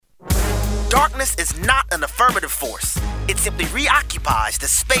Darkness is not an affirmative force. It simply reoccupies the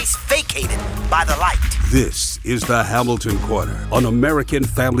space vacated by the light. This is the Hamilton Corner on American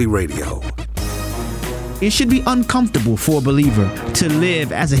Family Radio. It should be uncomfortable for a believer to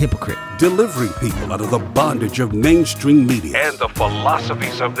live as a hypocrite. Delivering people out of the bondage of mainstream media and the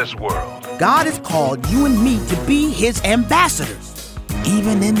philosophies of this world. God has called you and me to be his ambassadors,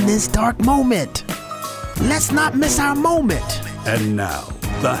 even in this dark moment. Let's not miss our moment. And now,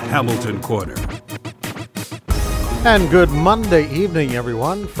 the Hamilton Corner. And good Monday evening,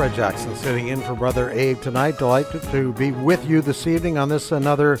 everyone. Fred Jackson sitting in for Brother Abe tonight. Delighted to be with you this evening on this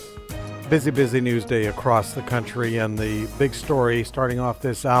another busy news day across the country. And the big story starting off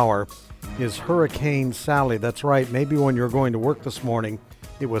this hour is Hurricane Sally. That's right. Maybe when you were going to work this morning,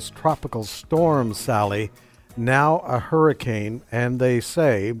 it was Tropical Storm Sally, now a hurricane. And they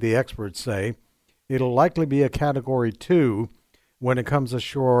say, the experts say, it'll likely be a Category 2 when it comes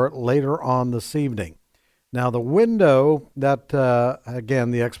ashore later on this evening. Now, the window that, again,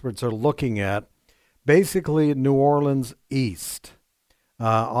 the experts are looking at, basically New Orleans east,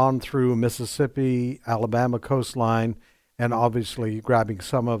 on through Mississippi, Alabama coastline, and obviously grabbing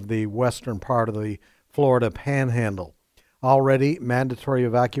some of the western part of the Florida Panhandle. Already mandatory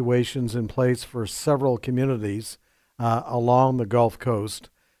evacuations in place for several communities along the Gulf Coast.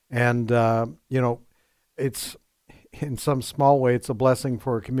 And, it's in some small way, it's a blessing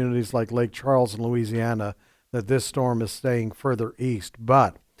for communities like Lake Charles in Louisiana that this storm is staying further east.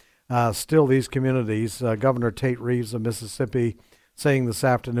 But still, these communities, Governor Tate Reeves of Mississippi saying this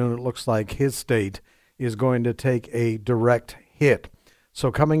afternoon it looks like his state is going to take a direct hit.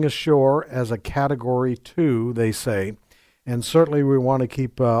 So coming ashore as a Category 2, they say. And certainly we want to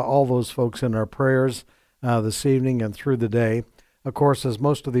keep all those folks in our prayers this evening and through the day. Of course, as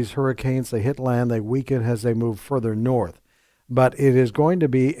most of these hurricanes, they hit land, they weaken as they move further north. But it is going to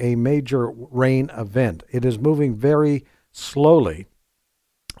be a major rain event. It is moving very slowly.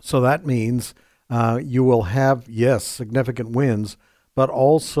 So that means you will have, yes, significant winds, but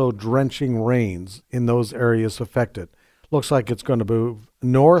also drenching rains in those areas affected. Looks like it's going to move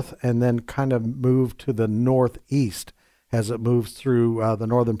north and then kind of move to the northeast as it moves through the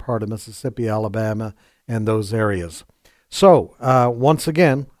northern part of Mississippi, Alabama, and those areas. So, once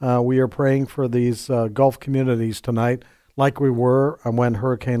again, we are praying for these Gulf communities tonight, like we were when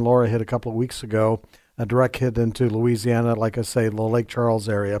Hurricane Laura hit a couple of weeks ago, a direct hit into Louisiana, like I say, the Lake Charles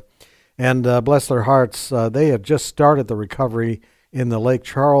area. And bless their hearts, they have just started the recovery in the Lake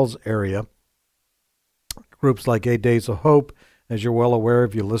Charles area. Groups like 8 Days of Hope, as you're well aware,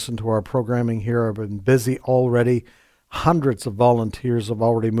 if you listen to our programming here, have been busy already. Hundreds of volunteers have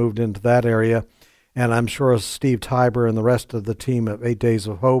already moved into that area. And I'm sure Steve Tiber and the rest of the team at 8 Days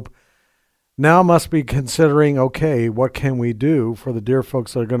of Hope now must be considering, okay, what can we do for the dear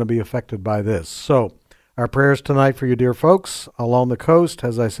folks that are going to be affected by this? So our prayers tonight for you dear folks along the coast.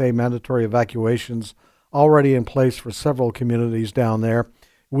 As I say, mandatory evacuations already in place for several communities down there.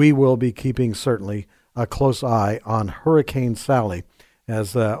 We will be keeping certainly a close eye on Hurricane Sally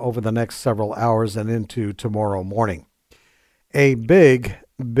as over the next several hours and into tomorrow morning. A big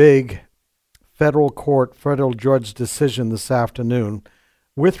federal judge decision this afternoon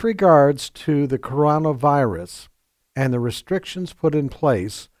with regards to the coronavirus and the restrictions put in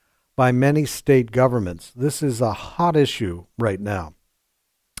place by many state governments. This is a hot issue right now.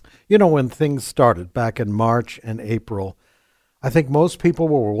 You know, when things started back in March and April, I think most people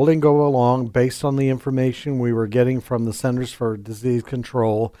were willing to go along based on the information we were getting from the Centers for Disease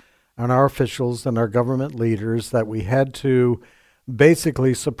Control and our officials and our government leaders that we had to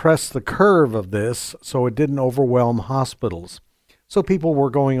basically suppress the curve of this so it didn't overwhelm hospitals. So people were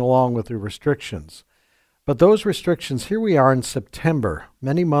going along with the restrictions. But those restrictions, here we are in September,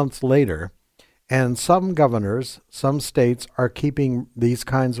 many months later, and some governors, some states are keeping these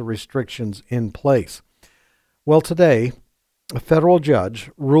kinds of restrictions in place. Well, today, a federal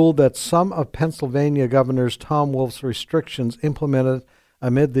judge ruled that some of Pennsylvania Governor Tom Wolf's restrictions implemented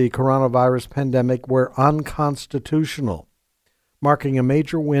amid the coronavirus pandemic were unconstitutional, marking a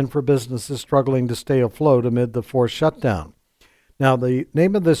major win for businesses struggling to stay afloat amid the forced shutdown. Now, the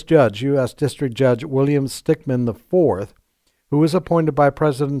name of this judge, U.S. District Judge William Stickman IV, who was appointed by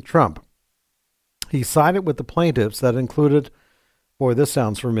President Trump. He sided with the plaintiffs that included, boy, this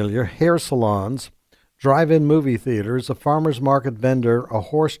sounds familiar, hair salons, drive-in movie theaters, a farmer's market vendor, a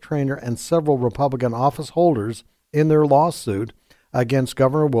horse trainer, and several Republican office holders in their lawsuit against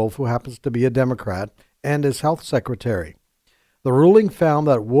Governor Wolf, who happens to be a Democrat, and his health secretary. The ruling found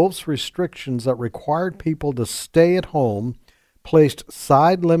that Wolf's restrictions that required people to stay at home placed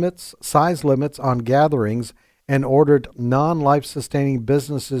size limits on gatherings and ordered non-life-sustaining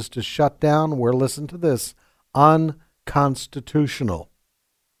businesses to shut down were, listen to this, unconstitutional.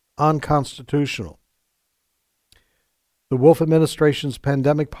 Unconstitutional. The Wolf administration's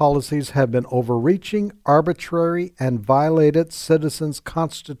pandemic policies have been overreaching, arbitrary, and violated citizens'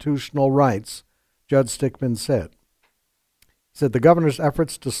 constitutional rights, Judge Stickman said. He said the governor's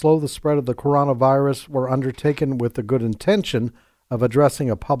efforts to slow the spread of the coronavirus were undertaken with the good intention of addressing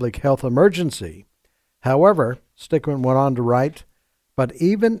a public health emergency. However, Stickman went on to write, but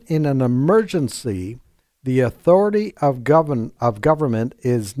even in an emergency, the authority of government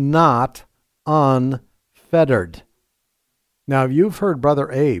is not unfettered. Now, you've heard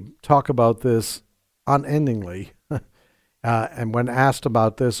Brother Abe talk about this unendingly, and when asked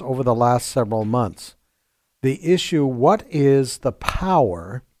about this over the last several months. The issue, what is the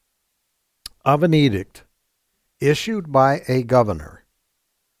power of an edict issued by a governor?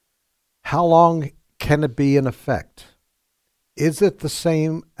 How long can it be in effect? Is it the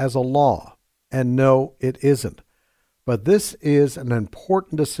same as a law? And no, it isn't. But this is an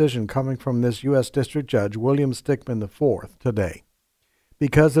important decision coming from this U.S. District Judge, William Stickman IV, today,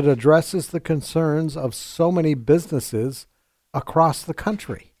 because it addresses the concerns of so many businesses across the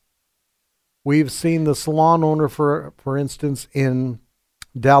country. We've seen the salon owner, for instance, in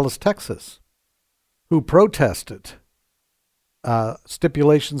Dallas, Texas, who protested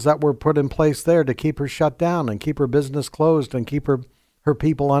stipulations that were put in place there to keep her shut down and keep her business closed and keep her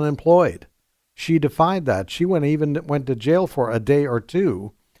people unemployed. She defied that. She even went to jail for a day or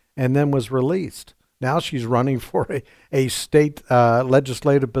two and then was released. Now she's running for a state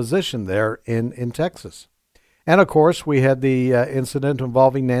legislative position there in Texas. And, of course, we had the incident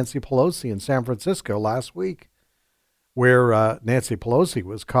involving Nancy Pelosi in San Francisco last week, where Nancy Pelosi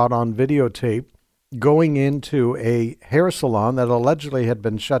was caught on videotape going into a hair salon that allegedly had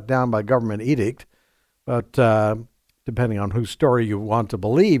been shut down by government edict. But depending on whose story you want to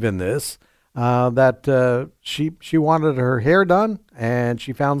believe in this, she wanted her hair done, and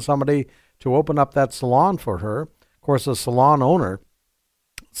she found somebody to open up that salon for her. Of course, the salon owner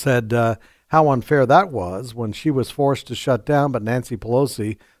said how unfair that was when she was forced to shut down, but Nancy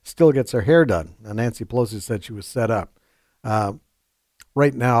Pelosi still gets her hair done. And Nancy Pelosi said she was set up.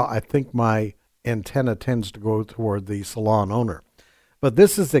 Right now, I think my antenna tends to go toward the salon owner. But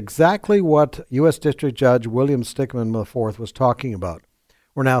this is exactly what U.S. District Judge William Stickman IV was talking about.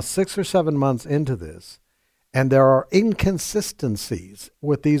 We're now 6 or 7 months into this, and there are inconsistencies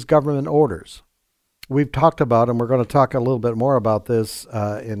with these government orders. We've talked about, and we're going to talk a little bit more about this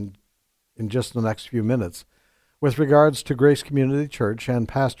in just the next few minutes, with regards to Grace Community Church and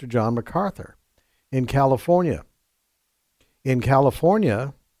Pastor John MacArthur in California. In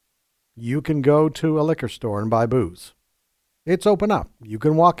California, you can go to a liquor store and buy booze. It's open up. You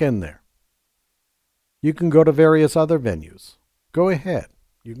can walk in there. You can go to various other venues. Go ahead.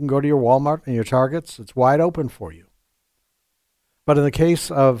 You can go to your Walmart and your Targets. It's wide open for you. But in the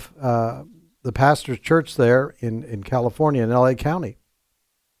case of the pastor's church there in California, in L.A. County,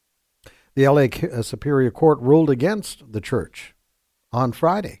 the L.A. Superior Court ruled against the church on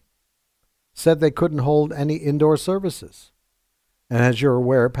Friday, said they couldn't hold any indoor services. And as you're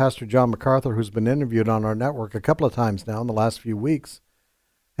aware, Pastor John MacArthur, who's been interviewed on our network a couple of times now in the last few weeks,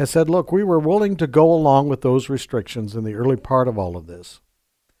 has said, look, we were willing to go along with those restrictions in the early part of all of this.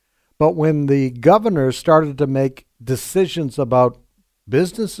 But when the governor started to make decisions about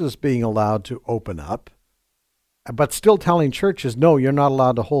businesses being allowed to open up, but still telling churches, no, you're not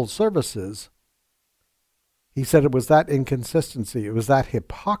allowed to hold services, he said it was that inconsistency, it was that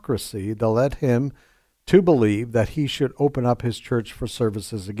hypocrisy that led him to believe that he should open up his church for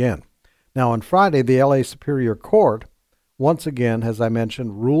services again. Now, on Friday, the L.A. Superior Court, once again, as I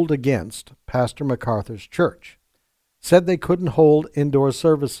mentioned, ruled against Pastor MacArthur's church, said they couldn't hold indoor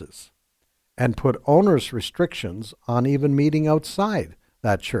services, and put onerous restrictions on even meeting outside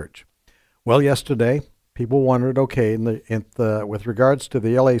that church. Well, yesterday, people wondered, okay, with regards to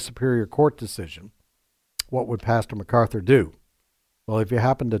the L.A. Superior Court decision, what would Pastor MacArthur do? Well, if you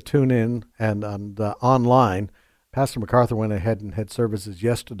happen to tune in and online, Pastor MacArthur went ahead and had services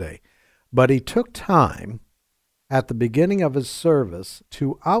yesterday. But he took time at the beginning of his service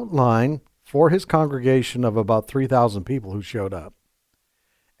to outline for his congregation of about 3,000 people who showed up,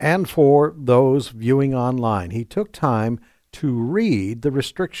 and for those viewing online, he took time to read the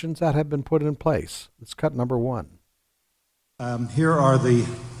restrictions that have been put in place. It's cut number 1. Here are the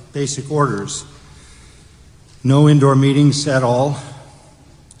basic orders. No indoor meetings at all.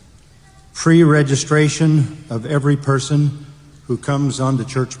 Pre-registration of every person who comes onto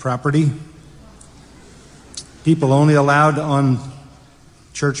church property. People only allowed on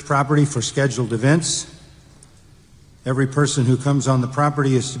church property for scheduled events. Every person who comes on the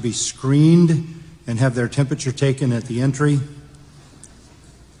property is to be screened and have their temperature taken at the entry.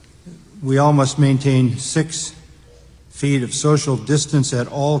 We all must maintain 6 feet of social distance at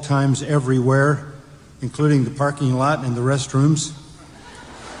all times everywhere, including the parking lot and the restrooms.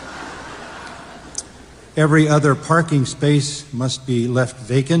 Every other parking space must be left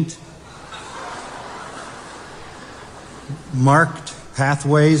vacant. Marked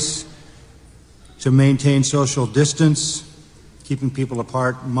pathways to maintain social distance, keeping people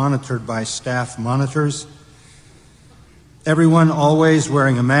apart, monitored by staff monitors. Everyone always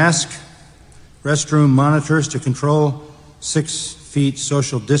wearing a mask. Restroom monitors to control 6 feet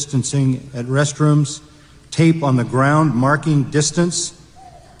social distancing at restrooms. Tape on the ground marking distance.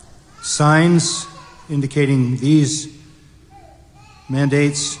 Signs indicating these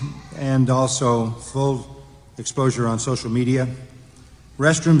mandates, and also full exposure on social media.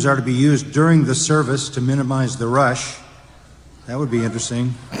 Restrooms are to be used during the service to minimize the rush. That would be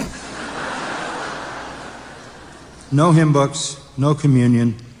interesting. No hymn books, no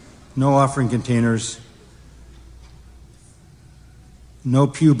communion, no offering containers, no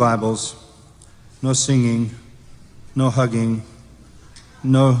pew Bibles, no singing, no hugging,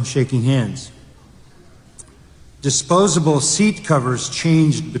 no shaking hands. Disposable seat covers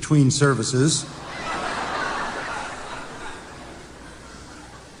changed between services.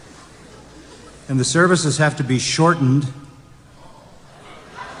 And the services have to be shortened.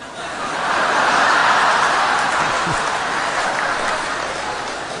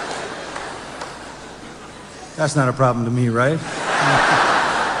 That's not a problem to me, right?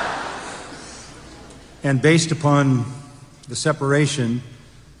 And based upon the separation,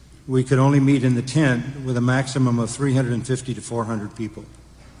 we could only meet in the tent with a maximum of 350 to 400 people.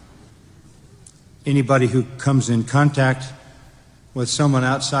 Anybody who comes in contact with someone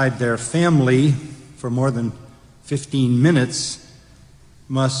outside their family for more than 15 minutes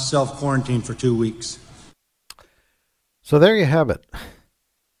must self-quarantine for 2 weeks. So there you have it.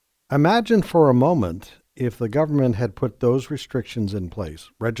 Imagine for a moment if the government had put those restrictions in place.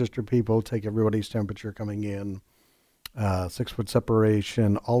 Register people, take everybody's temperature coming in, 6 foot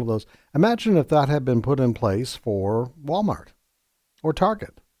separation, all of those. Imagine if that had been put in place for Walmart or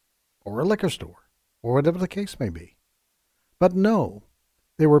Target or a liquor store or whatever the case may be. But no,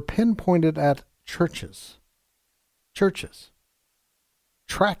 they were pinpointed at churches,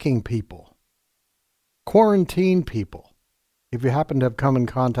 tracking people, quarantine people, if you happen to have come in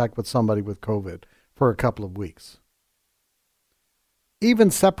contact with somebody with COVID for a couple of weeks. Even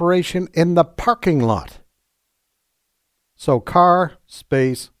separation in the parking lot. So car,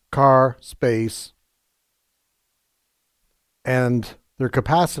 space, and their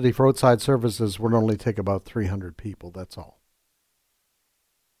capacity for outside services would only take about 300 people, that's all.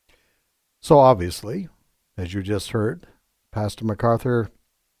 So obviously, as you just heard, Pastor MacArthur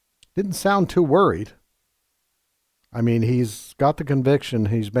didn't sound too worried. I mean, he's got the conviction,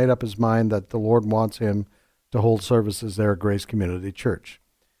 he's made up his mind that the Lord wants him to hold services there at Grace Community Church.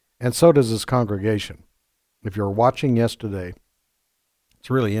 And so does his congregation. If you're watching yesterday, it's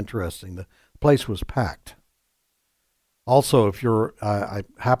really interesting. The place was packed. Also, if you're, I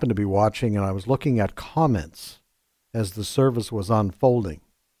happened to be watching and I was looking at comments as the service was unfolding.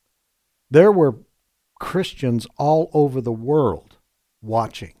 There were Christians all over the world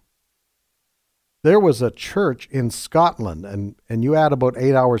watching. There was a church in Scotland, and you add about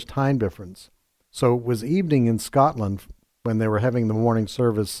 8 hours time difference. So it was evening in Scotland when they were having the morning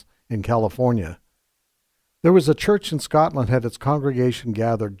service in California. There was a church in Scotland had its congregation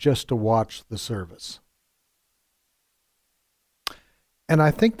gathered just to watch the service. And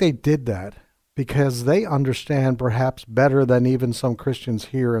I think they did that because they understand perhaps better than even some Christians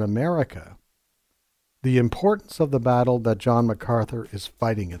here in America the importance of the battle that John MacArthur is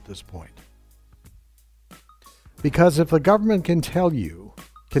fighting at this point. Because if the government can tell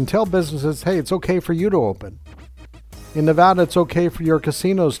businesses, hey, it's okay for you to open. In Nevada, it's okay for your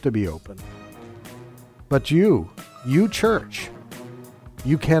casinos to be open. But you church,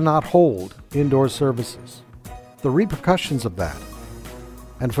 you cannot hold indoor services. The repercussions of that.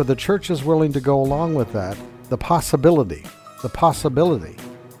 And for the churches willing to go along with that, the possibility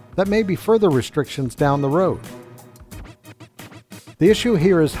that may be further restrictions down the road. The issue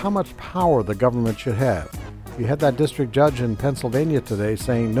here is how much power the government should have. You had that district judge in Pennsylvania today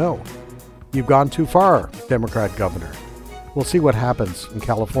saying, no, you've gone too far, Democrat governor. We'll see what happens in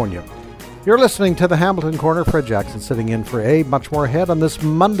California. You're listening to the Hamilton Corner. Fred Jackson sitting in for Abe. Much more ahead on this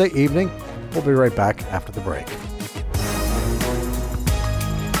Monday evening. We'll be right back after the break.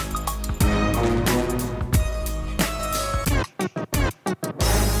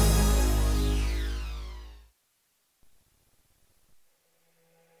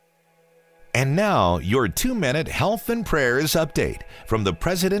 And now, your 2-minute health and prayers update from the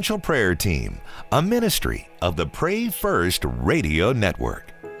Presidential Prayer Team, a ministry of the Pray First Radio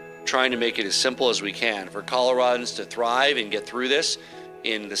Network. Trying to make it as simple as we can for Coloradans to thrive and get through this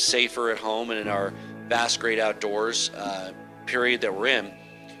in the safer at home and in our vast, great outdoors period that we're in.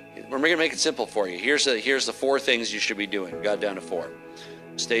 We're going to make it simple for you. Here's the 4 things you should be doing. We got down to 4.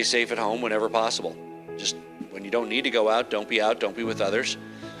 Stay safe at home whenever possible. Just when you don't need to go out, don't be with others.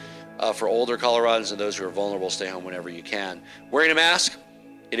 For older Coloradans and those who are vulnerable, stay home whenever you can. Wearing a mask,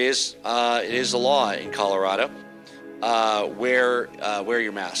 it is the law in Colorado. Wear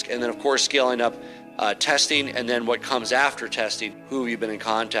your mask. And then, of course, scaling up testing, and then what comes after testing, who you've been in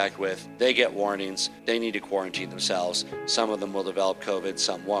contact with, they get warnings. They need to quarantine themselves. Some of them will develop COVID,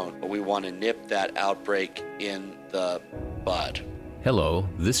 some won't. But we want to nip that outbreak in the bud. Hello,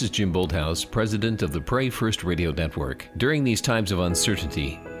 this is Jim Bolthouse, president of the Pray First Radio Network. During these times of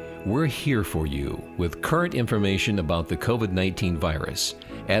uncertainty, we're here for you with current information about the COVID-19 virus,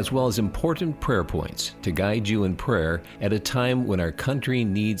 as well as important prayer points to guide you in prayer at a time when our country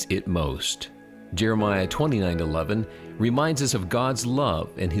needs it most. Jeremiah 29:11 reminds us of God's love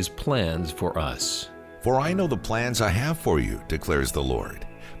and His plans for us. For I know the plans I have for you, declares the Lord.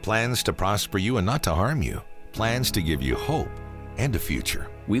 Plans to prosper you and not to harm you. Plans to give you hope and a future.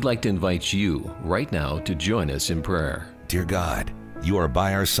 We'd like to invite you right now to join us in prayer. Dear God, you are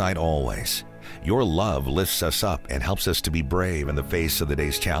by our side always. Your love lifts us up and helps us to be brave in the face of the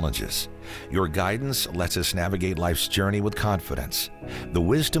day's challenges. Your guidance lets us navigate life's journey with confidence. The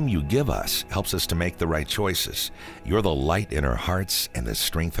wisdom you give us helps us to make the right choices. You're the light in our hearts and the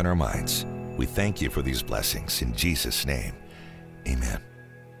strength in our minds. We thank you for these blessings in Jesus' name. Amen.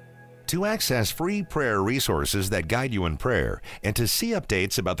 To access free prayer resources that guide you in prayer and to see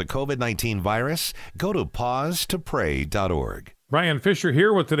updates about the COVID-19 virus, go to pausetopray.org. Brian Fisher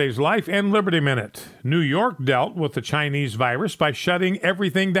here with today's Life and Liberty Minute. New York dealt with the Chinese virus by shutting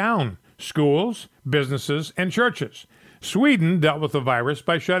everything down: schools, businesses, and churches. Sweden dealt with the virus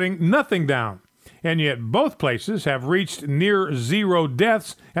by shutting nothing down. And yet both places have reached near zero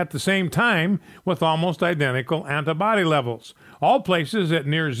deaths at the same time with almost identical antibody levels. All places at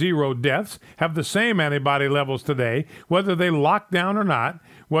near zero deaths have the same antibody levels today, whether they locked down or not,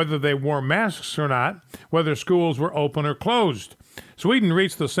 whether they wore masks or not, whether schools were open or closed. Sweden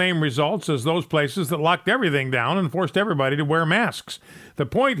reached the same results as those places that locked everything down and forced everybody to wear masks. The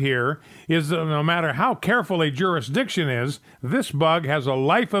point here is that no matter how careful a jurisdiction is, this bug has a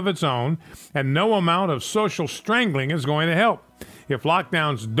life of its own, and no amount of social strangling is going to help. If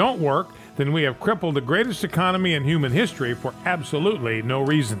lockdowns don't work, then we have crippled the greatest economy in human history for absolutely no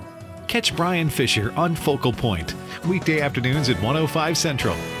reason. Catch Brian Fisher on Focal Point, weekday afternoons at 105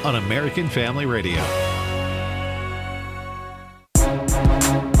 Central on American Family Radio.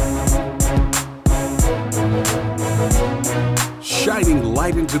 Shining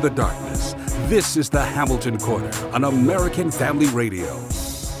light into the darkness. This is the Hamilton Corner on American Family Radio.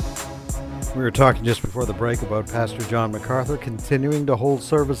 We were talking just before the break about Pastor John MacArthur continuing to hold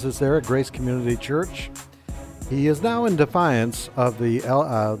services there at Grace Community Church. He is now in defiance of the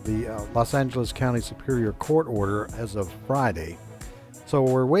Los Angeles County Superior Court order as of Friday. So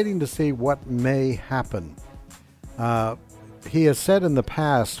we're waiting to see what may happen. He has said in the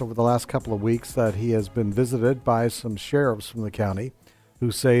past, over the last couple of weeks, that he has been visited by some sheriffs from the county who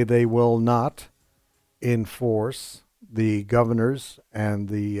say they will not enforce the governor's and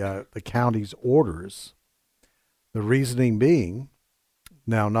the county's orders. The reasoning being,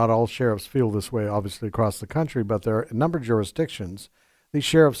 now not all sheriffs feel this way, obviously, across the country, but there are a number of jurisdictions. These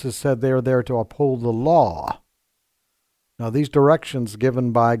sheriffs have said they are there to uphold the law. Now, these directions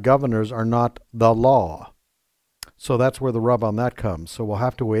given by governors are not the law. So that's where the rub on that comes. So we'll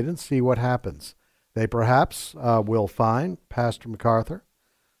have to wait and see what happens. They perhaps will fine Pastor MacArthur.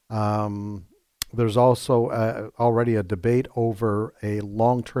 There's also already a debate over a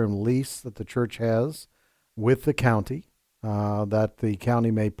long-term lease that the church has with the county, that the county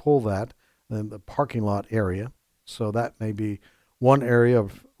may pull that in the parking lot area. So that may be one area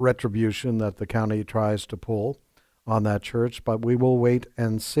of retribution that the county tries to pull on that church, but we will wait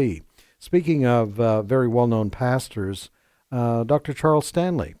and see. Speaking of very well-known pastors, Dr. Charles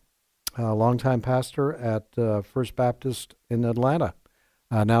Stanley, a longtime pastor at First Baptist in Atlanta,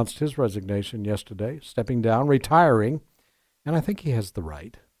 announced his resignation yesterday, stepping down, retiring, and I think he has the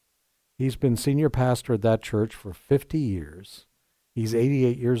right. He's been senior pastor at that church for 50 years. He's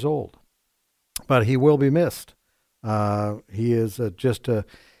 88 years old, but he will be missed. He is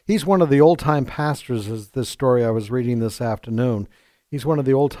he's one of the old-time pastors, as this story I was reading this afternoon. He's one of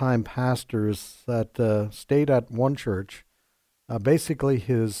the old-time pastors that stayed at one church basically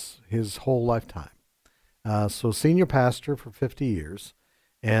his whole lifetime. So senior pastor for 50 years,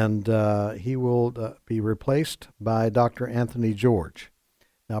 and he will be replaced by Dr. Anthony George.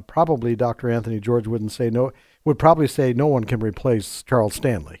 Now, probably Dr. Anthony George would probably say no one can replace Charles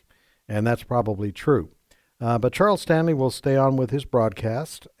Stanley, and that's probably true. But Charles Stanley will stay on with his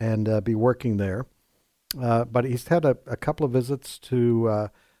broadcast and be working there. But he's had a couple of visits to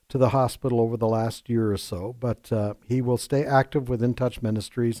the hospital over the last year or so. But he will stay active with In Touch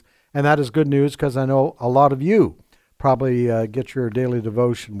Ministries, and that is good news because I know a lot of you probably get your daily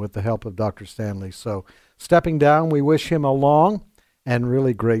devotion with the help of Dr. Stanley. So stepping down, we wish him a long and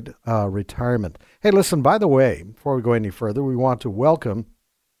really great retirement. Hey, listen, by the way, before we go any further, we want to welcome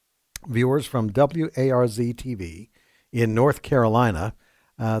viewers from WARZ TV in North Carolina.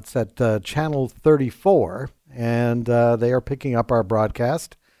 It's at Channel 34, and they are picking up our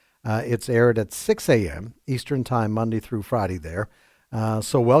broadcast. It's aired at 6 a.m. Eastern Time, Monday through Friday there.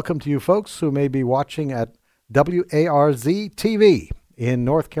 So welcome to you folks who may be watching at WARZ TV in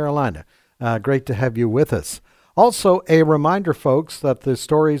North Carolina. Great to have you with us. Also, a reminder, folks, that the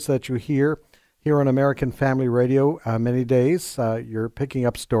stories that you hear here on American Family Radio, many days, you're picking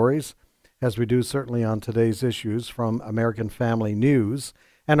up stories, as we do certainly on today's issues, from American Family News.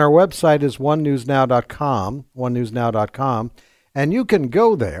 And our website is onenewsnow.com, onenewsnow.com. And you can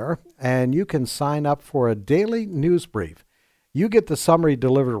go there and you can sign up for a daily news brief. You get the summary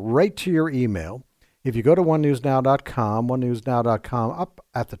delivered right to your email. If you go to onenewsnow.com, onenewsnow.com, up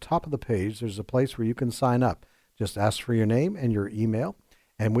at the top of the page, there's a place where you can sign up. Just ask for your name and your email,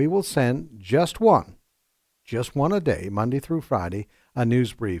 and we will send just one a day, Monday through Friday, a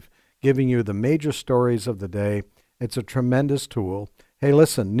news brief, giving you the major stories of the day. It's a tremendous tool. Hey,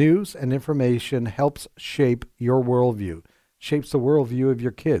 listen, news and information helps shape your worldview, shapes the worldview of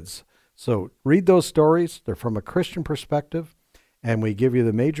your kids. So read those stories. They're from a Christian perspective, and we give you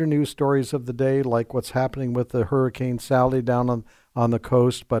the major news stories of the day, like what's happening with the Hurricane Sally down on the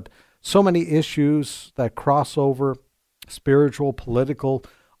coast, but so many issues that cross over, spiritual, political,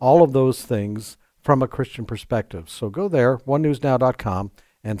 all of those things from a Christian perspective. So go there, onenewsnow.com,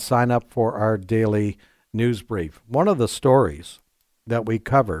 and sign up for our daily news brief. One of the stories that we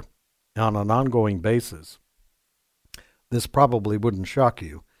cover on an ongoing basis, this probably wouldn't shock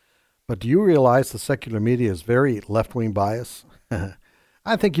you, but do you realize the secular media is very left-wing biased?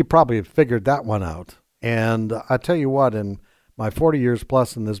 I think you probably have figured that one out. And I tell you what, in my 40 years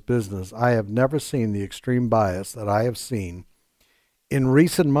plus in this business, I have never seen the extreme bias that I have seen in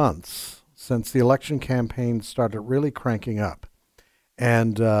recent months since the election campaign started really cranking up.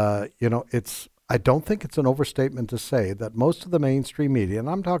 And, I don't think it's an overstatement to say that most of the mainstream media, and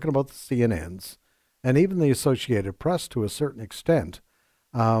I'm talking about the CNNs, and even the Associated Press to a certain extent,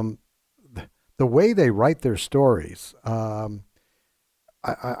 the way they write their stories,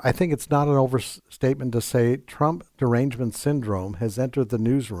 I think it's not an overstatement to say Trump derangement syndrome has entered the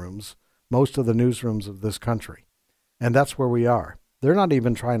newsrooms, most of the newsrooms of this country. And that's where we are. They're not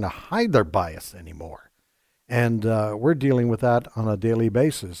even trying to hide their bias anymore. And we're dealing with that on a daily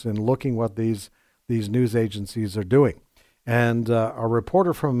basis and looking what these news agencies are doing. And a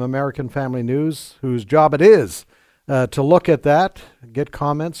reporter from American Family News, whose job it is to look at that, get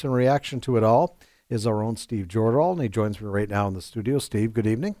comments and reaction to it all, is our own Steve Jordahl, and he joins me right now in the studio. Steve, good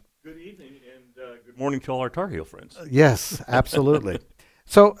evening. Good evening, and good morning to all our Tar Heel friends. Yes, absolutely.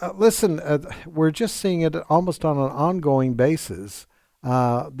 So, listen, we're just seeing it almost on an ongoing basis,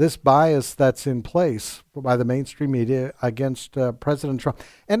 this bias that's in place by the mainstream media against President Trump.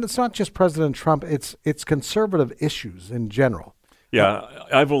 And it's not just President Trump, it's conservative issues in general. Yeah,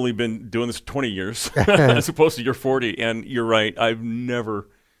 I've only been doing this 20 years as opposed to your 40, and you're right, I've never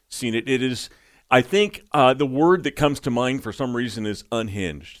seen it. It is... I think the word that comes to mind for some reason is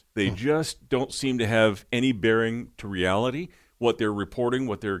unhinged. They just don't seem to have any bearing to reality, what they're reporting,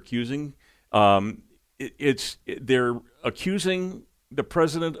 what they're accusing. They're accusing the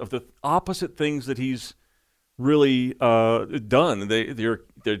president of the opposite things that he's really done.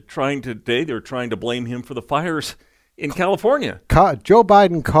 They're trying to blame him for the fires in California. Joe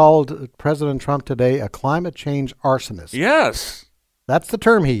Biden called President Trump today a climate change arsonist. Yes. That's the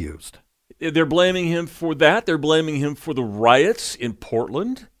term he used. They're blaming him for that. They're blaming him for the riots in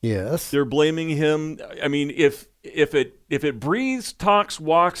Portland. Yes. They're blaming him. I mean, if it breathes, talks,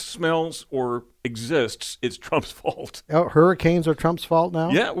 walks, smells, or exists, it's Trump's fault. Oh, hurricanes are Trump's fault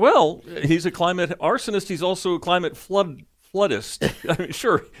now? Yeah, well, he's a climate arsonist. He's also a climate floodist. I mean,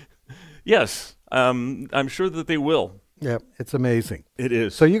 sure. Yes, I'm sure that they will. Yep, it's amazing. It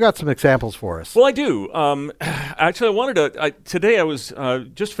is. So you got some examples for us. Well, I do. Actually, I wanted to. Today I was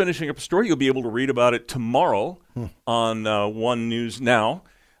just finishing up a story. You'll be able to read about it tomorrow on One News Now,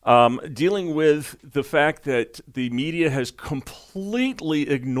 dealing with the fact that the media has completely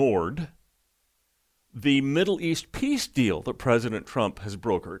ignored the Middle East peace deal that President Trump has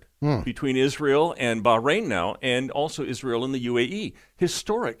brokered between Israel and Bahrain now, and also Israel and the UAE.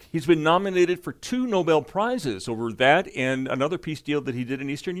 Historic. He's been nominated for 2 Nobel Prizes over that and another peace deal that he did in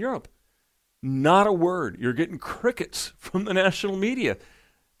Eastern Europe. Not a word. You're getting crickets from the national media.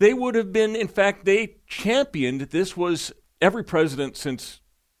 They would have been, in fact, they championed, this was every president since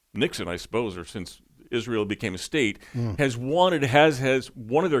Nixon, I suppose, or since Israel became a state, has one of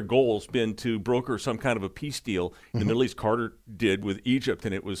their goals been to broker some kind of a peace deal in the Middle East. Carter did with Egypt,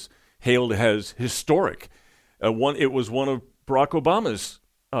 and it was hailed as historic. It was one of Barack Obama's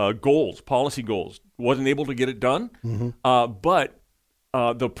goals, policy goals. Wasn't able to get it done, but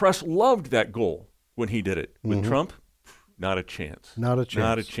the press loved that goal when he did it. With Trump, not a chance. Not a chance.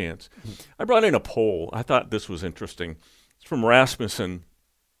 Not a chance. I brought in a poll. I thought this was interesting. It's from Rasmussen.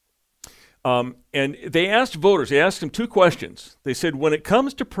 And they asked voters, they asked them 2 questions. They said, when it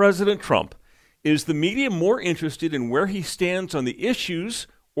comes to President Trump, is the media more interested in where he stands on the issues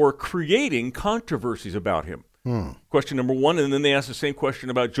or creating controversies about him? Question number 1. And then they asked the same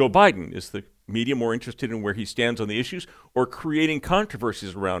question about Joe Biden. Is the media more interested in where he stands on the issues or creating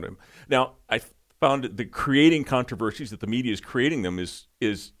controversies around him? Now, I found that the creating controversies, that the media is creating them,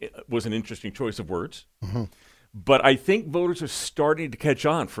 was an interesting choice of words. But I think voters are starting to catch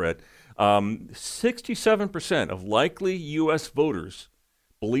on, Fred. 67% of likely U.S. voters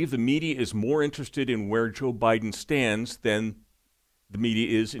believe the media is more interested in where Joe Biden stands than the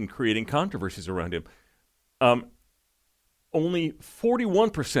media is in creating controversies around him. Only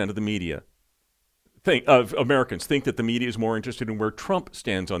 41% of the media of Americans think that the media is more interested in where Trump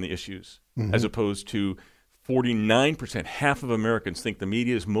stands on the issues, as opposed to 49%. Half of Americans think the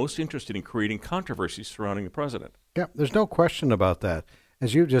media is most interested in creating controversies surrounding the president. Yeah, there's no question about that.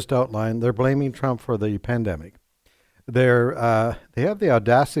 As you just outlined, they're blaming Trump for the pandemic. They have the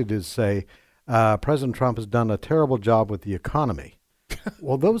audacity to say President Trump has done a terrible job with the economy.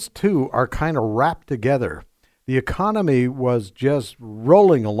 Well, those two are kind of wrapped together. The economy was just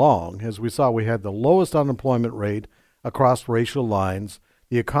rolling along. As we saw, we had the lowest unemployment rate across racial lines.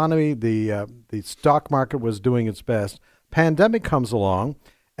 The economy, the stock market was doing its best. Pandemic comes along,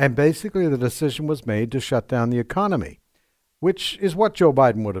 and basically the decision was made to shut down the economy, which is what Joe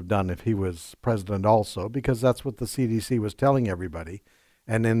Biden would have done if he was president also, because that's what the CDC was telling everybody.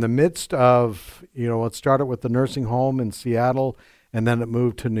 And in the midst of, it started with the nursing home in Seattle, and then it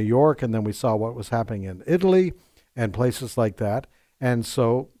moved to New York, and then we saw what was happening in Italy and places like that. And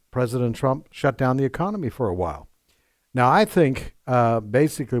so President Trump shut down the economy for a while. Now, I think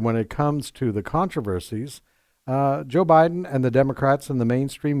basically when it comes to the controversies, Joe Biden and the Democrats and the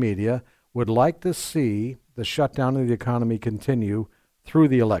mainstream media would like to see the shutdown of the economy continue through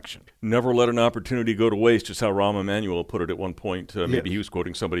the election. Never let an opportunity go to waste, is how Rahm Emanuel put it at one point. Maybe he was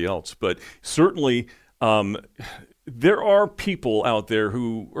quoting somebody else. But certainly there are people out there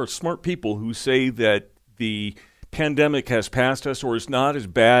who are smart people who say that the pandemic has passed us or is not as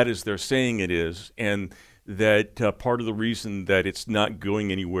bad as they're saying it is, and that part of the reason that it's not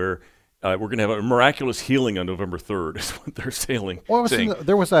going anywhere, we're going to have a miraculous healing on November 3rd, is what they're saying. Well,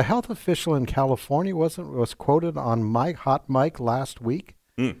 there was a health official in California, was quoted on Hot Mike last week,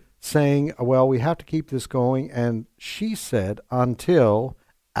 saying, well, we have to keep this going, and she said until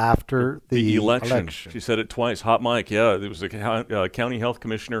after the election. She said it twice. Hot Mike, yeah. There was a county health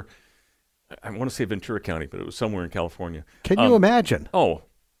commissioner, I want to say Ventura County, but it was somewhere in California. Can you imagine?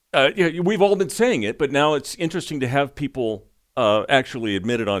 We've all been saying it, but now it's interesting to have people actually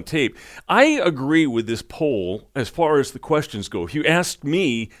admit it on tape. I agree with this poll as far as the questions go. If you asked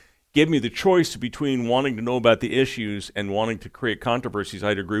me, give me the choice between wanting to know about the issues and wanting to create controversies,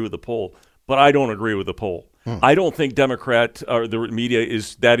 I'd agree with the poll. But I don't agree with the poll. I don't think Democrat or the media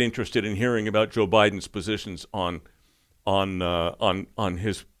is that interested in hearing about Joe Biden's positions on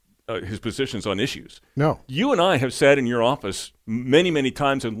his positions on issues. No. You and I have sat in your office many, many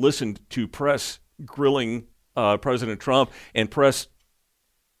times and listened to press grilling President Trump and press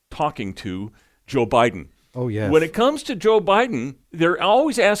talking to Joe Biden. Oh, yes. When it comes to Joe Biden, they're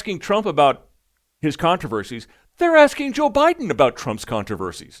always asking Trump about his controversies. They're asking Joe Biden about Trump's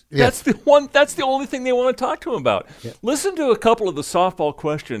controversies. Yes. That's the only thing they want to talk to him about. Yeah. Listen to a couple of the softball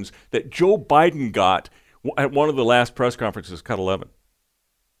questions that Joe Biden got at one of the last press conferences, Cut 11.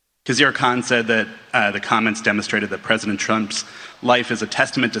 Khizr Khan said that the comments demonstrated that President Trump's life is a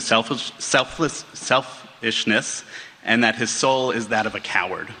testament to selfishness and that his soul is that of a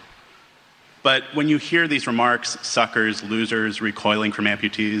coward. But when you hear these remarks, suckers, losers, recoiling from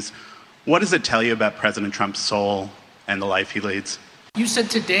amputees, what does it tell you about President Trump's soul and the life he leads? You said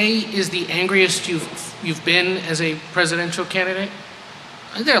today is the angriest you've been as a presidential candidate?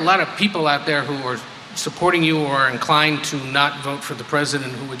 There are a lot of people out there who are supporting you or are inclined to not vote for the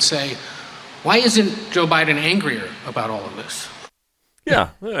president who would say, why isn't Joe Biden angrier about all of this? Yeah.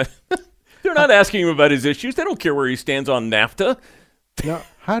 They're not asking him about his issues. They don't care where he stands on NAFTA. Now,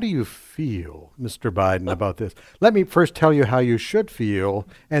 how do you feel, Mr. Biden, about this? Let me first tell you how you should feel,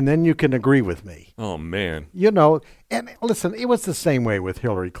 and then you can agree with me. Oh, man. You know, and listen, it was the same way with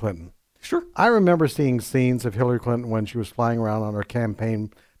Hillary Clinton. Sure. I remember seeing scenes of Hillary Clinton when she was flying around on her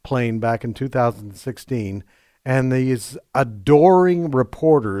campaign plane back in 2016, and these adoring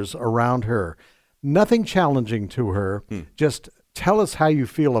reporters around her. Nothing challenging to her. Just tell us how you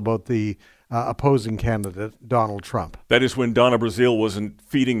feel about the opposing candidate, Donald Trump. That is when Donna Brazile wasn't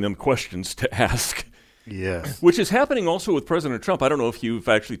feeding them questions to ask. Yes. Which is happening also with President Trump. I don't know if you've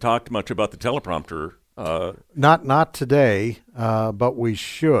actually talked much about the teleprompter. Not today, but we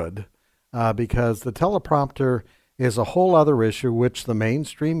should, because the teleprompter is a whole other issue which the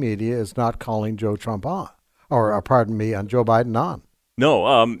mainstream media is not calling Joe Trump on, or pardon me, on Joe Biden on.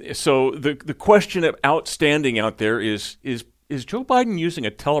 No. So the question outstanding out there is Joe Biden using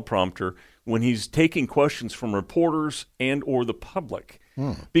a teleprompter when he's taking questions from reporters and or the public?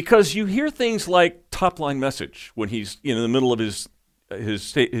 Because you hear things like top line message when he's in the middle of his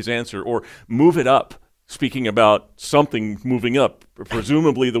answer, or move it up, speaking about something moving up,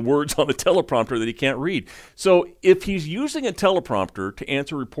 presumably the words on the teleprompter that he can't read. So if he's using a teleprompter to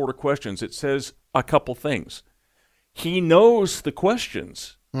answer reporter questions, it says a couple things. He knows the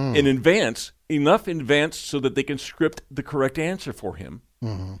questions in advance, enough in advance so that they can script the correct answer for him.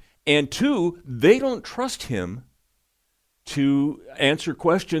 Mm-hmm. And two, they don't trust him to answer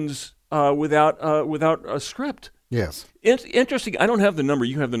questions without a script. Yes. Interesting. I don't have the number.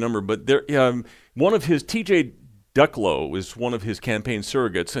 You have the number, but there, one of his TJ Ducklow is one of his campaign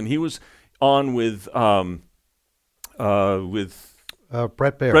surrogates, and he was on with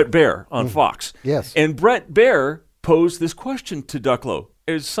Brett Baer. Brett Baer on Fox. Yes. And Brett Baer posed this question to Ducklow: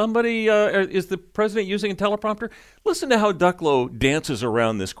 is the president using a teleprompter? Listen to how Ducklow dances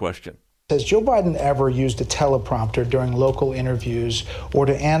around this question. Has Joe Biden ever used a teleprompter during local interviews or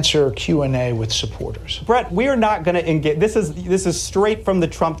to answer Q&A with supporters? Brett, we are not going to engage. This is straight from the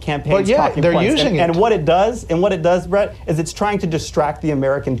Trump campaign's but yeah, talking they're points. Using it. And what it does, Brett, is it's trying to distract the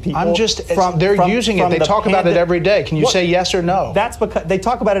American people. They're using it. They talk about it every day. Can you say yes or no? That's because they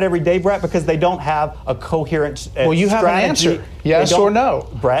talk about it every day, Brett, because they don't have a coherent well, you have strategy. An answer. Yes or no?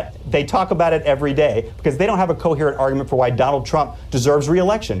 Brett, they talk about it every day because they don't have a coherent argument for why Donald Trump deserves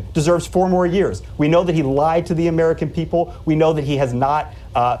re-election, deserves 4 more years. We know that he lied to the American people. We know that he has not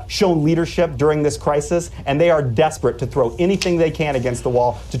shown leadership during this crisis, and they are desperate to throw anything they can against the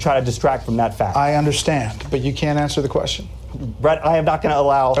wall to try to distract from that fact. I understand, but you can't answer the question. Brett, I am not going to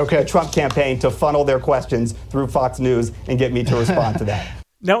allow the Trump campaign to funnel their questions through Fox News and get me to respond to that.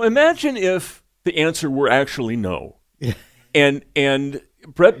 Now imagine if the answer were actually no. And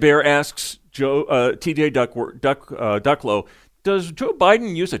Brett Baer asks TJ Ducklow, does Joe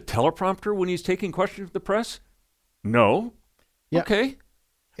Biden use a teleprompter when he's taking questions of the press? No. Yeah. Okay.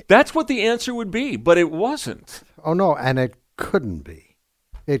 That's what the answer would be, but it wasn't. Oh, no, and it couldn't be.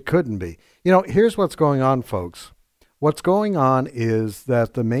 It couldn't be. You know, here's what's going on, folks. What's going on is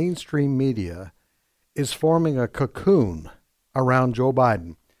that the mainstream media is forming a cocoon around Joe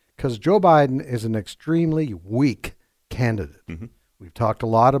Biden because Joe Biden is an extremely weak candidate. Mm-hmm. We've talked a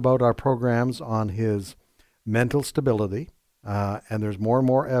lot about our programs on his mental stability, and there's more and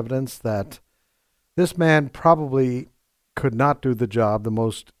more evidence that this man probably could not do the job, the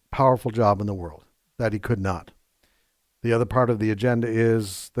most powerful job in the world, that he could not. The other part of the agenda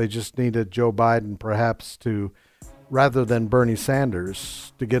is they just needed Joe Biden perhaps to, rather than Bernie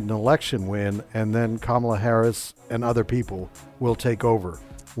Sanders, to get an election win, and then Kamala Harris and other people will take over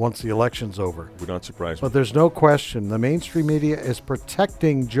once the election's over. Would not surprise me. But there's no question the mainstream media is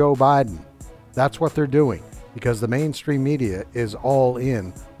protecting Joe Biden. That's what they're doing, because the mainstream media is all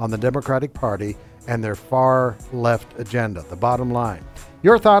in on the Democratic Party and their far left agenda, the bottom line.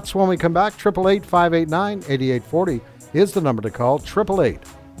 Your thoughts when we come back. 888-589-8840 is the number to call.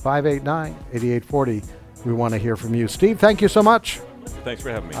 888-589-8840. We want to hear from you. Steve, thank you so much. Thanks for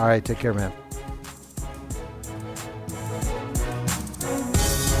having me. All right, take care, man.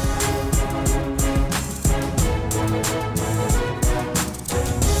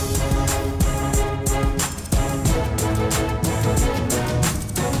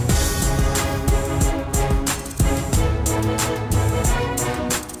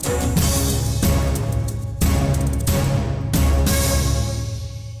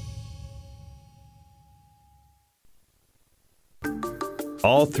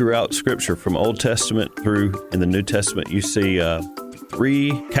 throughout Scripture, from Old Testament through in the New Testament, you see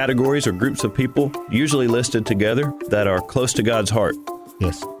 3 categories or groups of people usually listed together that are close to God's heart.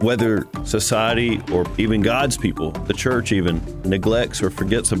 Yes. Whether society or even God's people, the church even, neglects or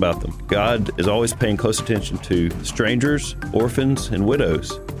forgets about them, God is always paying close attention to strangers, orphans, and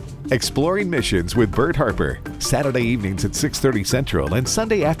widows. Exploring Missions with Bert Harper, Saturday evenings at 6:30 Central and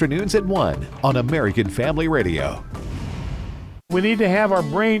Sunday afternoons at 1 on American Family Radio. We need to have our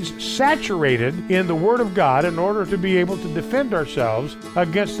brains saturated in the Word of God in order to be able to defend ourselves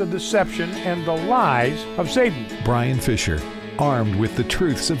against the deception and the lies of Satan. Brian Fisher, armed with the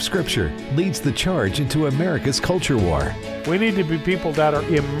truths of Scripture, leads the charge into America's culture war. We need to be people that are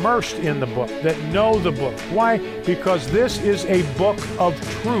immersed in the book, that know the book. Why? Because this is a book of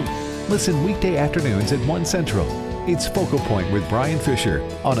truth. Listen weekday afternoons at 1 Central. It's Focal Point with Brian Fisher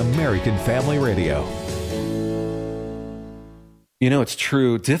on American Family Radio. You know, it's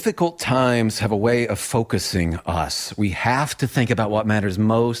true. Difficult times have a way of focusing us. We have to think about what matters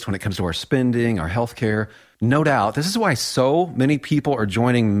most when it comes to our spending, our health care. No doubt. This is why so many people are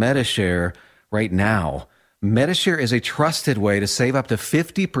joining Medishare right now. Medishare is a trusted way to save up to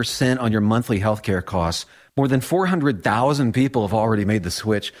 50% on your monthly health care costs. More than 400,000 people have already made the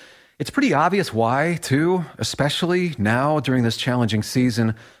switch. It's pretty obvious why, too, especially now during this challenging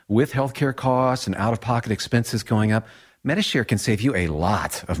season with health care costs and out-of-pocket expenses going up. Medishare can save you a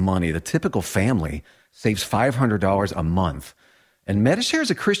lot of money. The typical family saves $500 a month. And Medishare is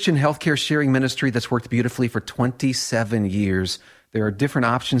a Christian healthcare sharing ministry that's worked beautifully for 27 years. There are different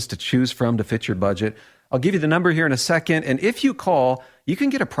options to choose from to fit your budget. I'll give you the number here in a second. And if you call, you can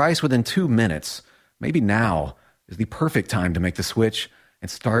get a price within 2 minutes. Maybe now is the perfect time to make the switch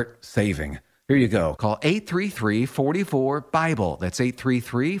and start saving. Here you go. Call 833-44-BIBLE. That's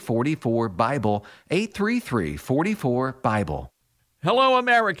 833-44-BIBLE. 833-44-BIBLE. Hello,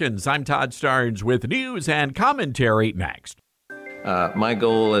 Americans. I'm Todd Starnes with news and commentary next. My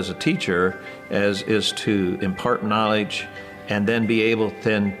goal as a teacher is to impart knowledge and then be able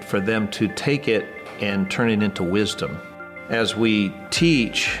then for them to take it and turn it into wisdom. As we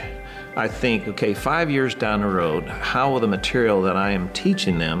teach, I think, okay, 5 years down the road, how will the material that I am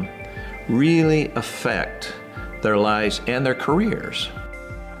teaching them really affect their lives and their careers?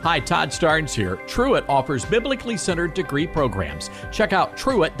 Hi, Todd Starnes here. Truett offers biblically centered degree programs. Check out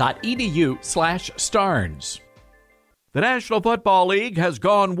truett.edu/Starnes. The National Football League has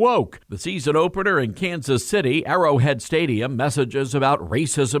gone woke. The season opener in Kansas City, Arrowhead Stadium, messages about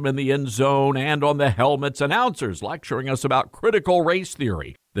racism in the end zone and on the helmets, announcers lecturing us about critical race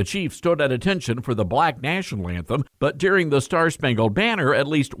theory. The Chiefs stood at attention for the Black National Anthem, but during the Star-Spangled Banner, at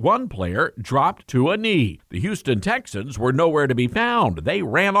least one player dropped to a knee. The Houston Texans were nowhere to be found. They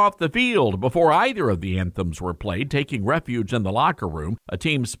ran off the field before either of the anthems were played, taking refuge in the locker room. A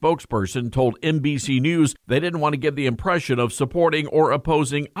team spokesperson told NBC News they didn't want to give the impression of supporting or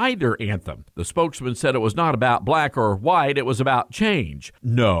opposing either anthem. The spokesman said it was not about black or white, it was about change.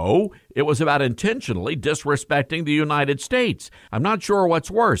 No, it was about intentionally disrespecting the United States. I'm not sure what's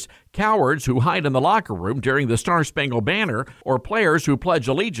worse, cowards who hide in the locker room during the Star-Spangled Banner or players who pledge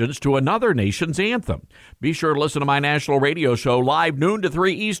allegiance to another nation's anthem. Be sure to listen to my national radio show live noon to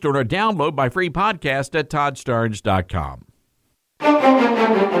 3 Eastern or download my free podcast at toddstarnes.com.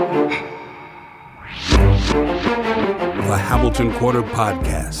 The Hamilton Quarter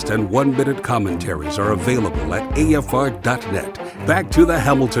podcast and 1-minute commentaries are available at afr.net. Back to the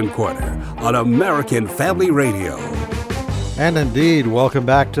Hamilton Quarter on American Family Radio. And indeed, welcome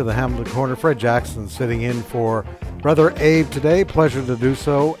back to the Hamilton Corner. Fred Jackson sitting in for Brother Abe today. Pleasure to do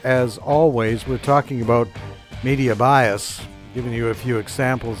so. As always, we're talking about media bias, giving you a few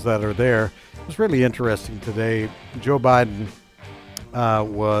examples that are there. It was really interesting today. Joe Biden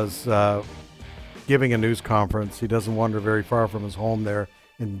was giving a news conference. He doesn't wander very far from his home there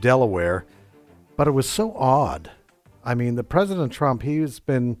in Delaware. But it was so odd. I mean, the President Trump, he's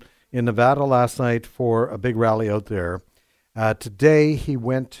been in Nevada last night for a big rally out there. Today, he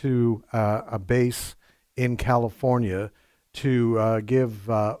went to a base in California to give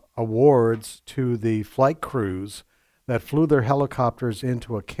awards to the flight crews that flew their helicopters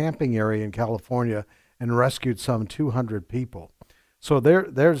into a camping area in California and rescued some 200 people. So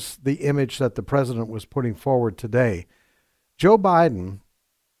there's the image that the president was putting forward today. Joe Biden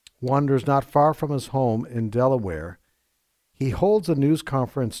wanders not far from his home in Delaware. He holds a news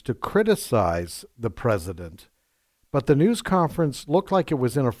conference to criticize the president, but the news conference looked like it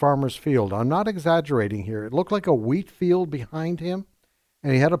was in a farmer's field. I'm not exaggerating here. It looked like a wheat field behind him,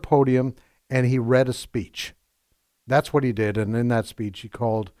 and he had a podium, and he read a speech. That's what he did, and in that speech, he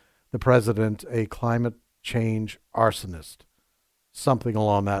called the president a climate change arsonist. something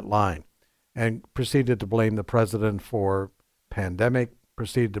along that line, and proceeded to blame the president for pandemic,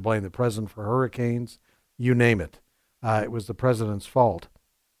 proceeded to blame the president for hurricanes, you name it. It was the president's fault.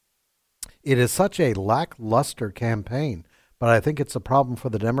 It is such a lackluster campaign, but I think it's a problem for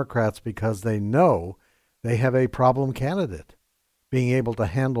the Democrats because they know they have a problem candidate being able to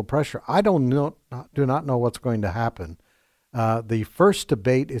handle pressure. I do not know what's going to happen. The first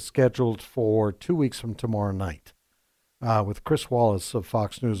debate is scheduled for 2 weeks from tomorrow night, with Chris Wallace of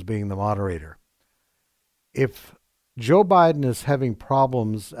Fox News being the moderator. If Joe Biden is having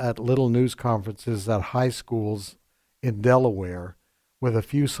problems at little news conferences at high schools in Delaware with a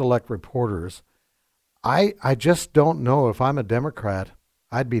few select reporters, I just don't know. If I'm a Democrat,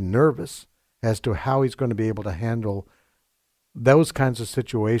 I'd be nervous as to how he's going to be able to handle those kinds of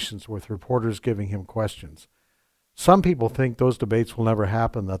situations with reporters giving him questions. Some people think those debates will never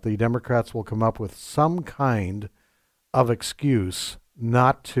happen, that the Democrats will come up with some kind of excuse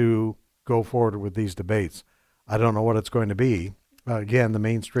not to go forward with these debates. I don't know what it's going to be. Again, the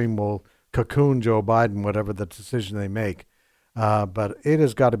mainstream will cocoon Joe Biden, whatever the decision they make. But it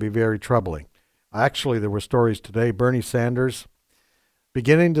has got to be very troubling. Actually, there were stories today, Bernie Sanders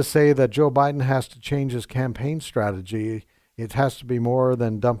beginning to say that Joe Biden has to change his campaign strategy. It has to be more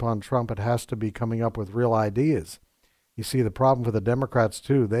than dump on Trump. It has to be coming up with real ideas. You see, the problem for the Democrats,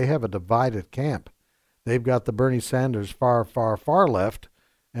 too, they have a divided camp. They've got the Bernie Sanders far, far, far left,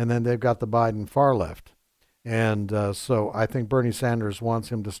 and then they've got the Biden far left. And so I think Bernie Sanders wants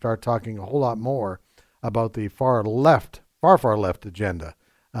him to start talking a whole lot more about the far left agenda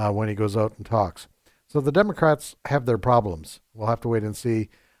when he goes out and talks. So the Democrats have their problems. We'll have to wait and see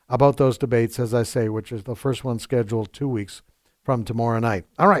about those debates, as I say, which is the first one scheduled 2 weeks from tomorrow night.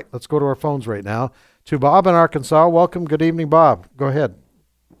 All right, let's go to our phones right now. To Bob in Arkansas. Welcome. Good evening, Bob. Go ahead.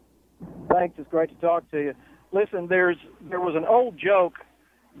 Thanks. It's great to talk to you. Listen, there was an old joke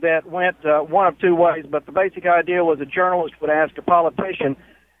that went one of two ways, but the basic idea was a journalist would ask a politician,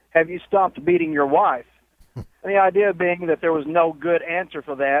 have you stopped beating your wife? And the idea being that there was no good answer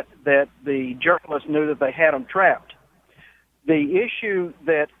for that the journalist knew that they had them trapped. The issue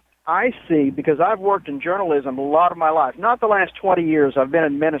that I see, because I've worked in journalism a lot of my life, not the last 20 years, I've been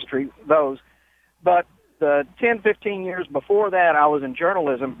in ministry, but the 10, 15 years before that, I was in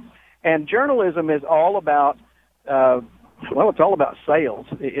journalism, and journalism is all about, it's all about sales.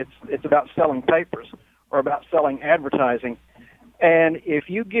 It's about selling papers or about selling advertising. And if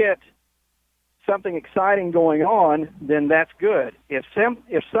you get something exciting going on, then that's good. If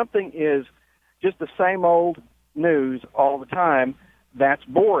something is just the same old news all the time, that's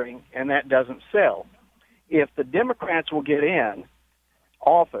boring and that doesn't sell. If the Democrats will get in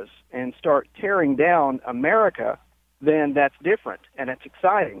office and start tearing down America, then that's different and it's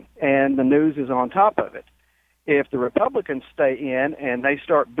exciting and the news is on top of it. If the Republicans stay in and they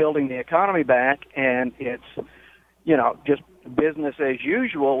start building the economy back and it's, just business as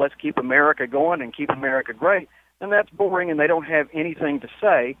usual, let's keep America going and keep America great, then that's boring and they don't have anything to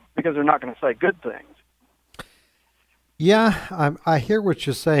say because they're not going to say good things. Yeah, I hear what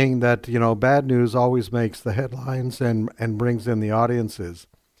you're saying, that, bad news always makes the headlines and brings in the audiences.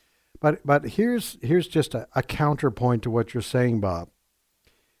 But here's just a counterpoint to what you're saying, Bob.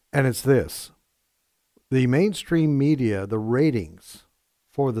 And it's this. The mainstream media, the ratings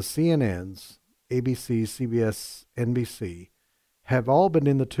for the CNNs, ABC, CBS, NBC, have all been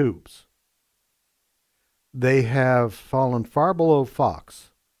in the tubes. They have fallen far below Fox,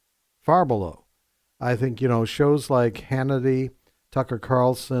 far below. I think, shows like Hannity, Tucker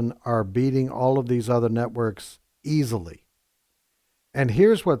Carlson are beating all of these other networks easily. And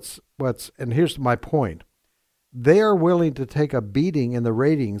here's here's my point. They are willing to take a beating in the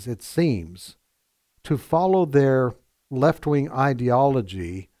ratings, it seems, to follow their left-wing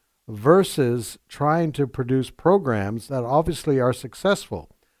ideology versus trying to produce programs that obviously are successful.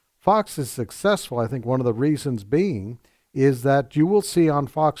 Fox is successful. I think one of the reasons being is that you will see on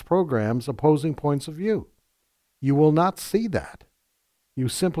Fox programs opposing points of view. You will not see that. You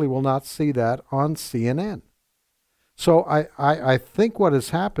simply will not see that on CNN. So I think what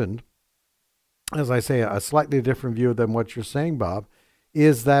has happened, as I say, a slightly different view than what you're saying, Bob,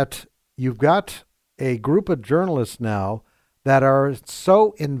 is that you've got a group of journalists now that are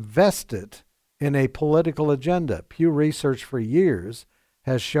so invested in a political agenda. Pew Research for years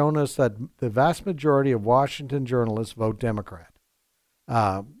has shown us that the vast majority of Washington journalists vote Democrat.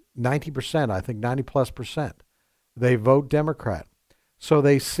 90%, I think 90+%. They vote Democrat. So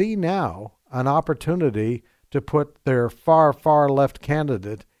they see now an opportunity to put their far, far left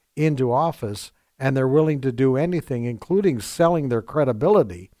candidate into office, and they're willing to do anything, including selling their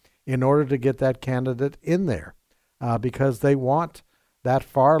credibility, in order to get that candidate in there. because they want that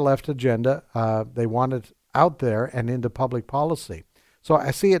far left agenda. They want it out there and into public policy. So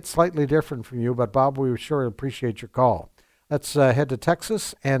I see it slightly different from you, but Bob, we sure appreciate your call. Let's head to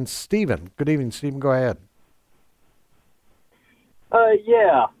Texas and Stephen. Good evening, Stephen. Go ahead.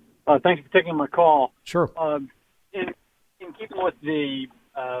 Thanks for taking my call. Sure. In keeping with the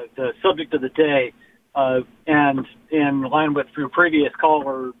subject of the day, and in line with your previous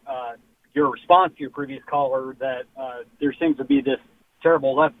caller, your response to your previous caller, that there seems to be this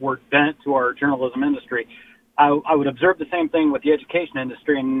terrible leftward bent to our journalism industry, I would observe the same thing with the education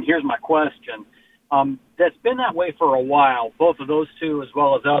industry, and here's my question. That's been that way for a while. Both of those two, as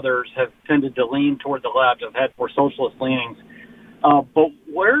well as others, have tended to lean toward the left, have had more socialist leanings. But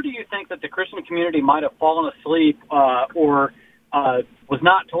where do you think that the Christian community might have fallen asleep or was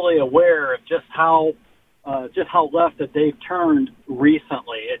not totally aware of just how left that they've turned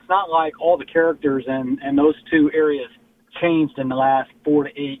recently? It's not like all the characters in those two areas changed in the last 4 to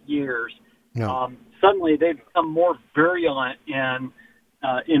 8 years. No. Suddenly they've become more virulent in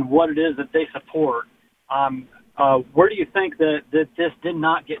what it is that they support. Where do you think that this did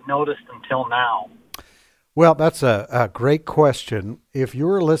not get noticed until now? Well, that's a great question. If you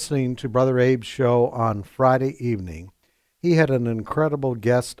were listening to Brother Abe's show on Friday evening, he had an incredible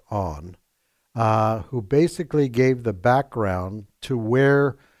guest on who basically gave the background to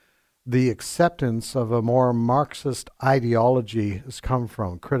where the acceptance of a more Marxist ideology has come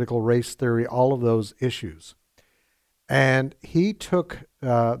from, critical race theory, all of those issues. And he took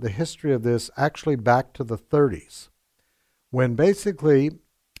the history of this actually back to the 30s, when basically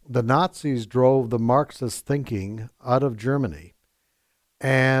the Nazis drove the Marxist thinking out of Germany,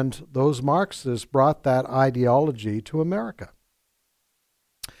 and those Marxists brought that ideology to America.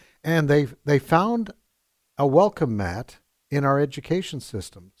 And they found a welcome mat in our education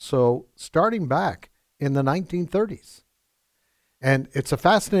system. So starting back in the 1930s. And it's a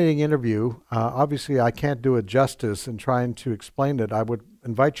fascinating interview. Obviously, I can't do it justice in trying to explain it. I would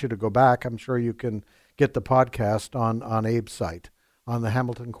invite you to go back. I'm sure you can get the podcast on Abe's site, on the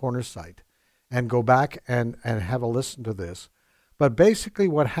Hamilton Corner site, and go back and have a listen to this. But basically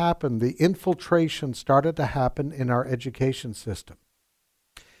what happened, the infiltration started to happen in our education system.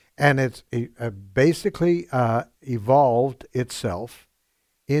 And it basically evolved itself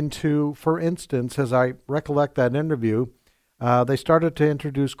into, for instance, as I recollect that interview, they started to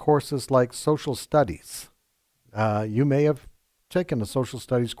introduce courses like social studies. You may have taken a social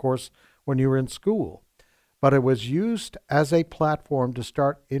studies course when you were in school, but it was used as a platform to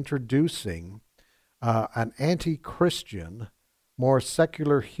start introducing an anti-Christian, more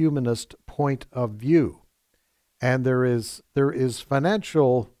secular humanist point of view. And there is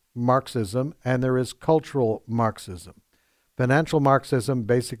financial Marxism and there is cultural Marxism. Financial Marxism,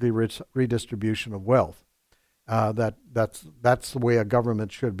 basically redistribution of wealth. That's the way a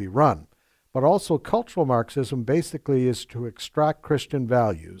government should be run. But also cultural Marxism basically is to extract Christian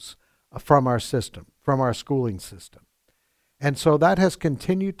values from our system, from our schooling system. And so that has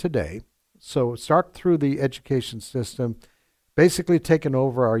continued today. So start through the education system, basically taken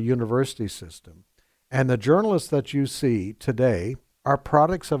over our university system. And the journalists that you see today are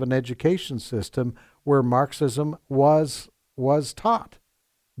products of an education system where Marxism was taught.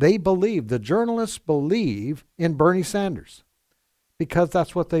 They believe, the journalists believe in Bernie Sanders because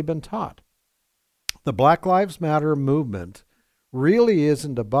that's what they've been taught. The Black Lives Matter movement really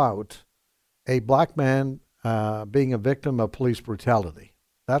isn't about a black man being a victim of police brutality.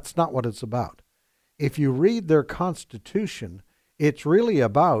 That's not what it's about. If you read their constitution, it's really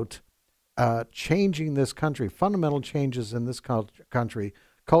about changing this country, fundamental changes in this country,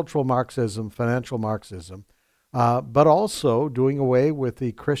 cultural Marxism, financial Marxism, but also doing away with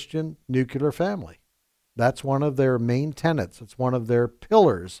the Christian nuclear family. That's one of their main tenets. It's one of their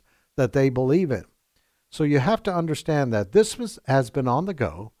pillars that they believe in. So you have to understand that this has been on the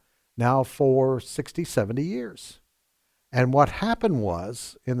go now for 60, 70 years. And what happened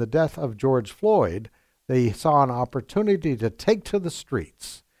was, in the death of George Floyd, they saw an opportunity to take to the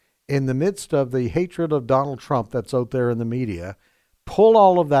streets in the midst of the hatred of Donald Trump that's out there in the media, pull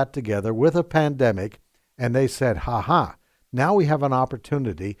all of that together with a pandemic, and they said, now we have an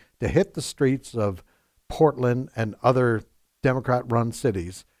opportunity to hit the streets of Portland and other Democrat-run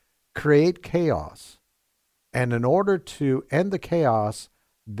cities, create chaos. And in order to end the chaos,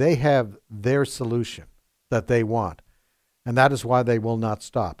 they have their solution that they want. And that is why they will not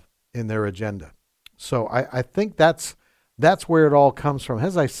stop in their agenda. So I think that's where it all comes from.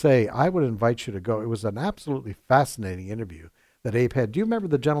 As I say, I would invite you to go. It was an absolutely fascinating interview that Abe had. Do you remember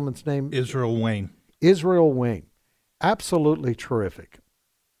the gentleman's name? Israel Wayne. Israel Wayne. Absolutely terrific.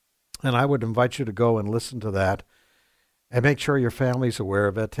 And I would invite you to go and listen to that. and make sure your family's aware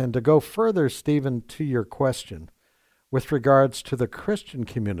of it. And to go further, Stephen, to your question, with regards to the Christian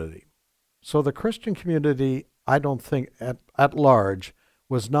community. So the Christian community, I don't think at large,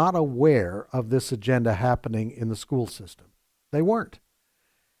 was not aware of this agenda happening in the school system. They weren't.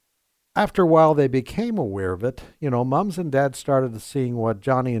 After a while, they became aware of it. You know, moms and dads started seeing what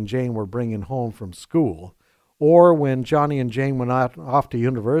Johnny and Jane were bringing home from school, or when Johnny and Jane went off to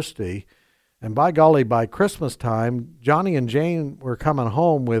university, and by golly, by Christmas time, Johnny and Jane were coming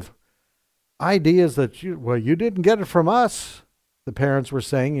home with ideas that, you didn't get it from us. The parents were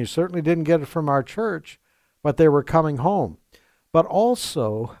saying, you certainly didn't get it from our church, but they were coming home. But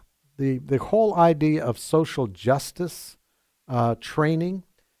also, the whole idea of social justice training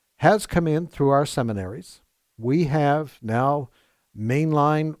has come in through our seminaries. We have now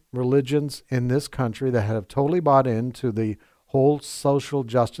mainline religions in this country that have totally bought into the whole social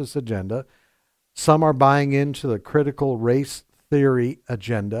justice agenda. Some are buying into the critical race theory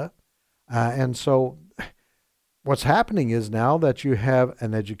agenda. And so what's happening is now that you have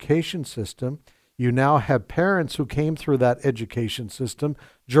an education system, you now have parents who came through that education system,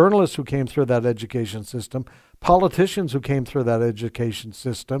 journalists who came through that education system, politicians who came through that education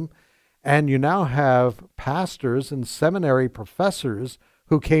system, and you now have pastors and seminary professors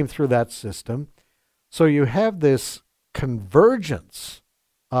who came through that system. So you have this convergence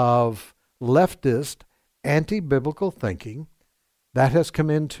of leftist, anti-biblical thinking that has come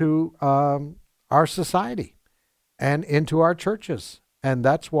into our society and into our churches. And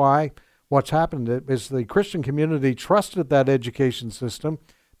that's why what's happened is the Christian community trusted that education system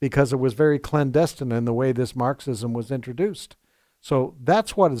because it was very clandestine in the way this Marxism was introduced. So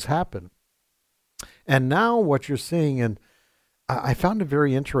that's what has happened. And now what you're seeing, and I found it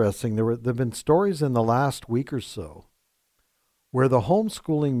very interesting, there have been stories in the last week or so where the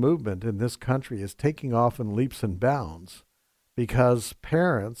homeschooling movement in this country is taking off in leaps and bounds because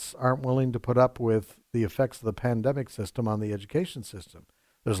parents aren't willing to put up with the effects of the pandemic system on the education system.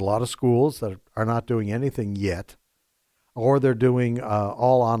 There's a lot of schools that are not doing anything yet, or they're doing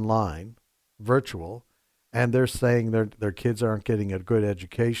all online, virtual, and they're saying their kids aren't getting a good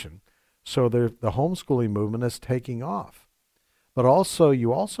education. So the homeschooling movement is taking off. But also,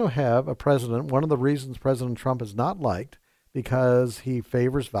 you also have a president, one of the reasons President Trump is not liked, because he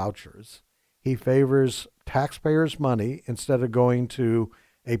favors vouchers. He favors taxpayers' money instead of going to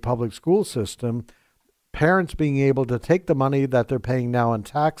a public school system. Parents being able to take the money that they're paying now in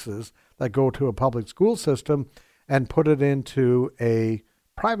taxes that go to a public school system and put it into a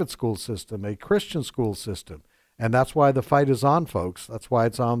private school system, a Christian school system. And that's why the fight is on, folks. That's why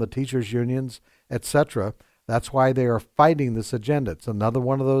it's on the teachers' unions, etc. That's why they are fighting this agenda. It's another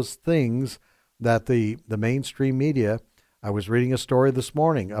one of those things that the mainstream media, I was reading a story this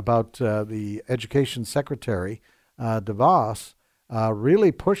morning about the education secretary, DeVos,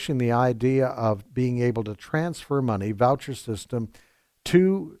 really pushing the idea of being able to transfer money, voucher system,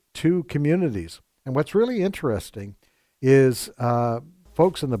 to communities. And what's really interesting is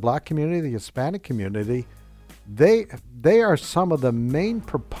folks in the black community, the Hispanic community, they are some of the main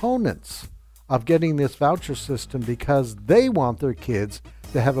proponents of getting this voucher system because they want their kids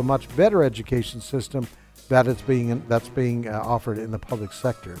to have a much better education system that's being offered in the public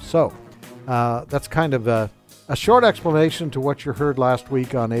sector. So that's kind of a short explanation to what you heard last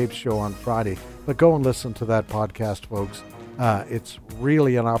week on Abe's show on Friday. But go and listen to that podcast, folks. It's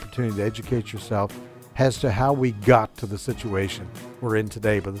really an opportunity to educate yourself as to how we got to the situation we're in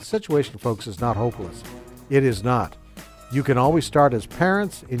today. But the situation, folks, is not hopeless. It is not. You can always start as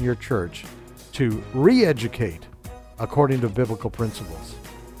parents in your church to re-educate according to biblical principles.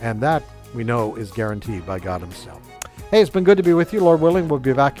 And that, we know, is guaranteed by God himself. Hey, it's been good to be with you. Lord willing, we'll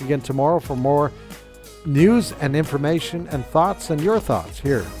be back again tomorrow for more news and information and thoughts and your thoughts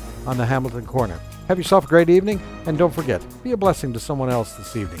here on the Hamilton Corner. Have yourself a great evening, and don't forget, be a blessing to someone else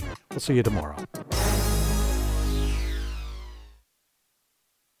this evening. We'll see you tomorrow.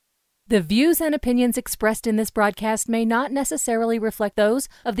 The views and opinions expressed in this broadcast may not necessarily reflect those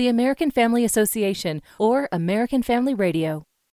of the American Family Association or American Family Radio.